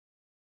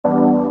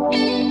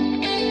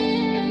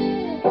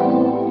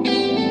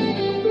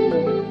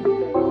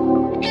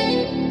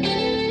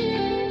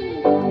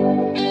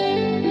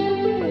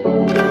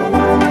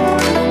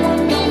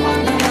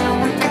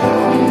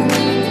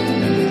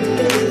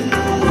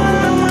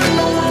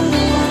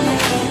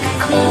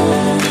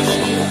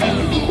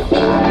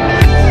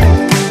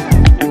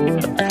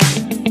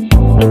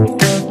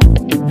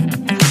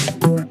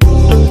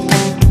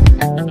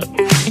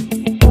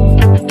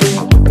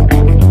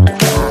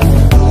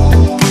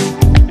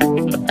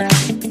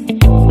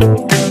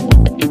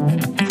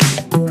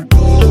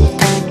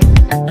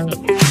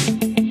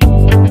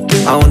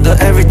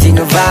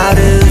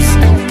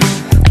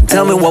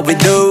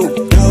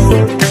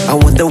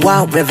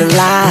whatever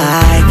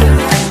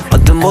like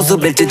어떤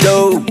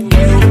모습일지도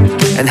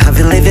And how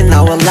we living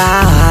our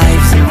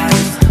lives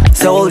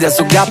세월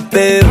약속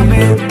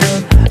가끔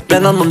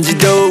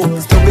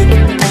변함없지도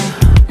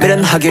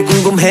미련하게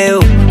궁금해요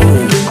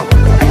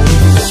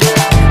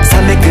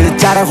삶의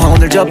끝자락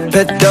황혼을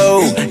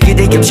접해도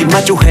기대 없이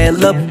마주해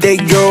Love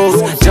that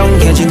goes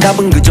정해진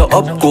답은 그저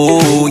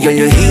없고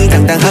열렬히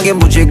당당하게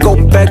무죄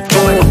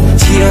고백도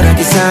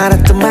치열하게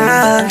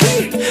살았더만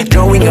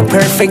Growing up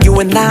perfect you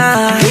and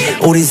I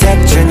우린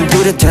색채는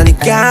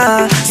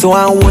뚜렷하니까 So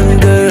I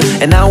wonder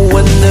and I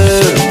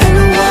wonder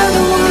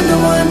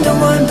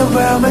wonder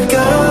where we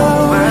go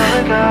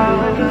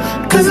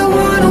Cause I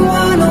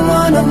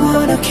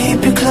wanna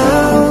keep you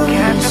close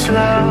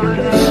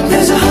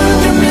There's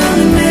 100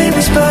 million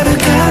names but I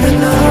gotta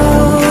know